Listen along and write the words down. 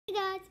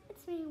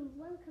it's me.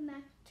 Welcome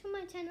back to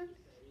my channel.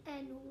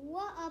 And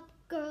what up,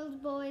 girls,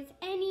 boys,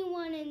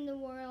 anyone in the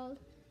world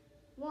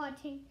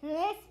watching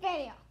this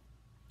video.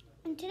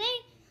 And today,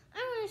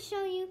 I'm going to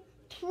show you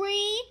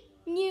 3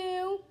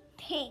 new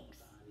things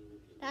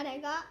that I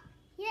got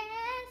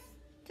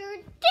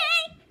yesterday.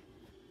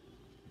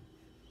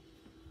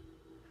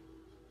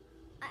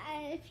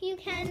 If you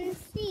can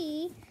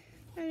see,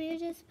 let me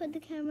just put the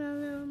camera a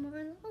little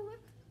more lower.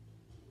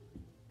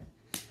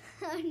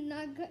 I'm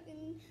not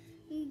getting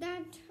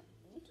that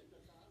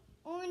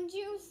orange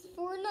juice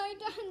Fortnite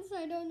dance,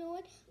 I don't know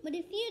it. But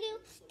if you do,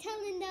 tell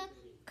in the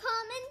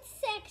comment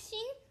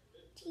section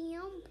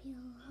down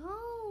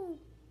below.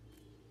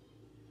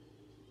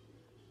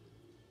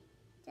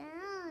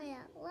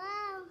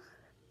 Wow.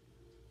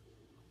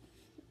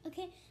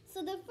 Okay,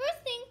 so the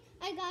first thing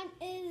I got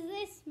is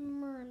this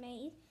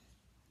mermaid.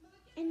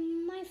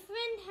 And my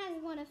friend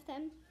has one of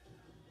them.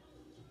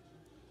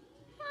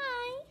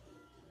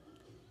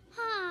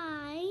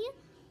 Hi,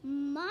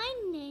 my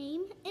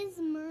name is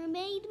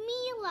Mermaid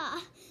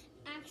Mila.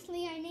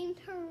 Actually, I named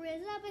her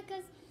Riza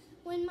because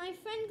when my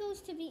friend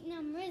goes to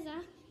Vietnam,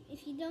 Riza,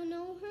 if you don't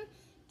know her,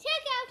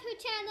 check out her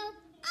channel.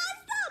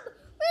 Stop!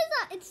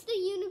 Riza, it's the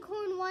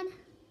unicorn one.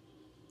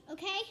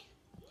 Okay?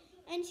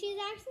 And she's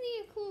actually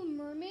a cool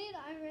mermaid.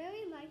 I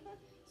really like her.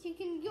 She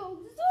can go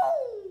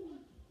zoom!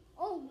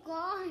 Oh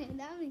God,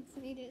 that makes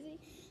me dizzy.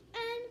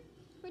 And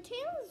her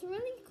tail is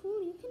really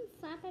cool. You can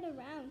flap it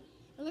around.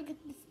 Look at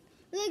this.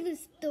 Look at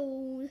this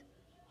toad.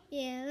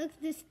 Yeah, look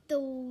at this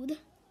toad.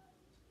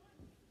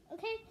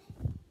 Okay.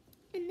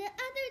 And the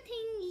other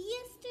thing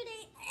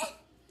yesterday,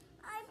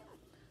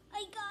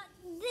 I got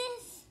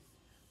this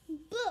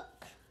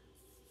book.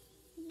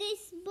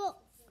 This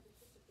book.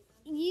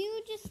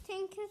 You just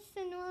think it's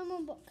a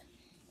normal book,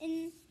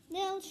 and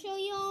they'll show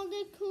you all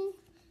the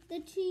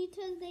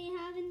cheetahs they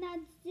have in that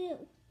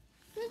zoo.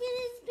 Look at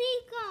this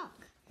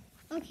peacock.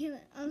 Okay,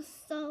 I'll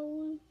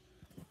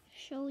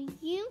show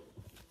you.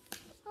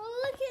 Oh,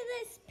 look at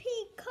this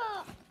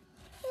peacock.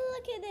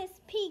 Look at this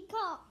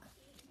peacock.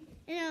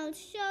 And I'll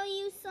show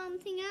you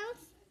something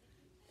else.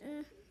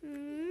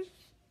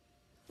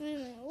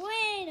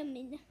 Wait a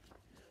minute.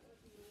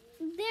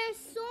 There's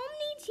so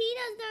many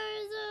cheetahs.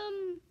 There's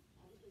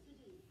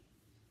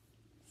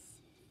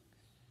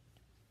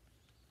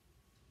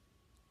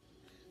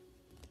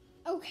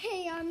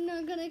Okay, I'm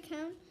not gonna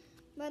count,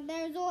 but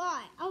there's a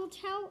lot. I'll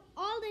tell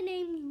all the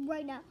names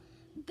right now.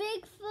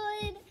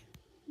 Bigfoot,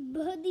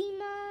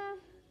 Budima,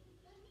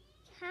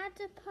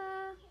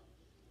 Catapa,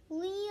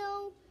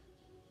 Leo,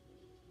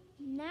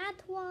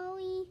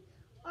 Natwali,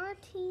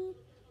 RT,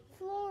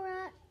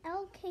 Flora,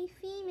 LK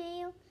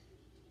Female,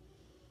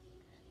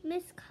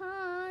 Miss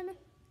Khan,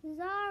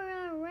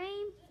 Zara,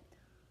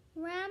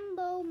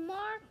 Rambo,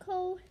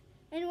 Marco,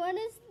 and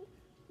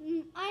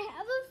I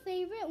have a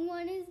favorite.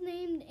 One is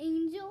named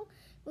Angel,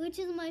 which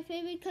is my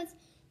favorite because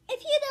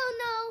if you don't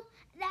know,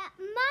 that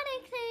my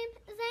nickname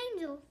is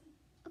Angel,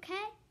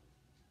 okay?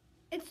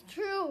 It's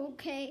true,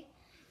 okay?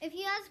 If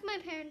you ask my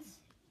parents,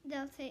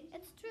 they'll say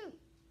it's true.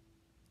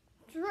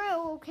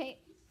 True, okay.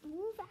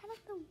 Move out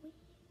of the way.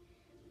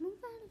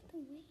 Move out of the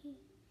way.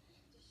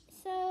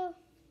 So,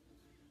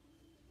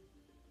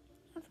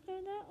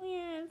 after that we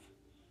have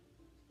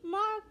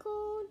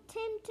Marco,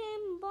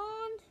 Tim,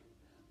 Bond,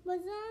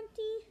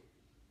 Bazanti,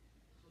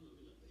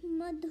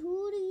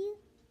 Madhuri,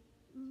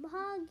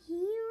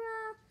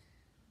 Bhagira,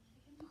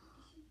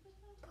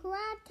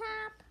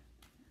 Pratap,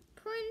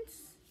 Prince,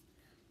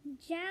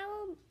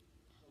 Jail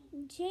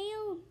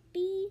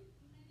B,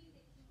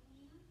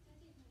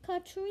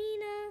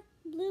 Katrina,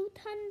 Blue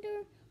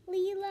Thunder,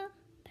 Leela,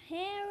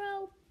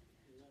 Pero,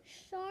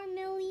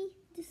 Charmilly,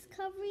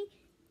 Discovery,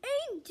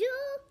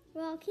 Angel,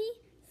 Rocky,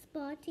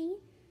 Spotty,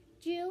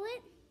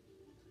 Jewett.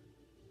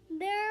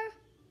 They're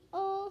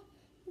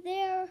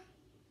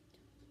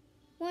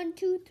 1,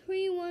 2,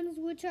 3 ones,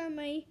 which are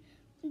my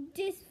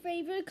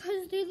disfavorite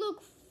because they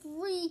look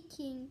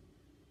freaking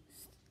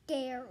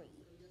scary.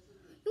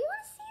 You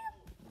want to see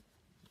them?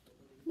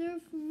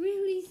 They're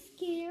really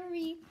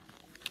scary.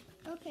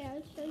 Okay,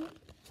 I'll show you.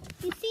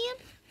 You see them?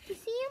 You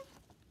see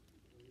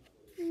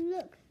them?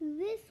 Look,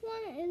 this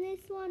one, and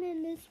this one,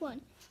 and this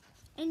one.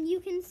 And you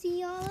can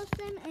see all of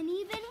them, and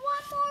even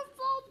one more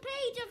full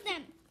page of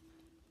them.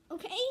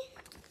 Okay?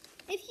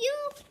 If you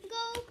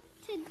go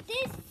to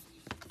this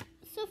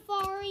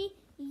safari,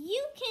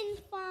 you can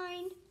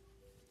find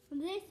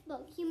this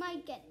book. You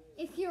might get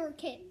it if you're a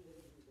kid.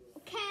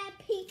 Okay,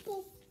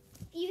 people?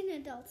 Even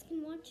adults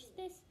can watch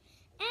this.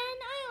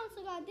 And I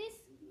also got this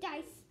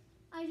dice.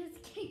 I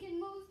just kick it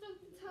most of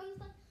the time.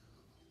 Like,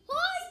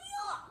 oh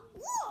yeah!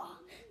 Whoa!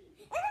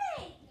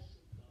 Hey!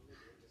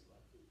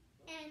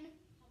 And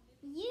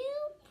you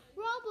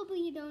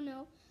probably don't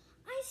know,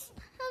 I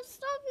have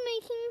stopped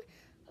making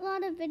a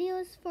lot of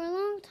videos for a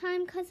long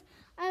time because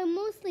I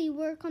mostly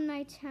work on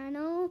my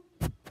channel.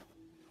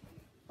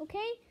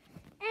 Okay?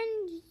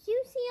 And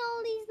you see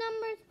all these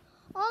numbers,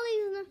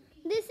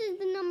 this is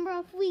the number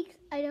of weeks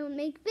I don't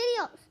make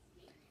videos.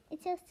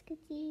 It's just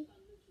sketchy.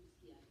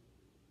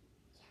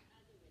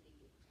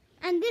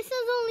 And this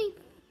is only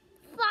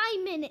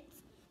 5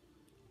 minutes.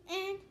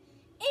 And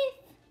if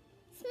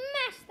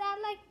smash that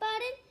like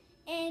button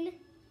and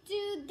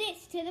do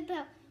this to the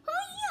bell.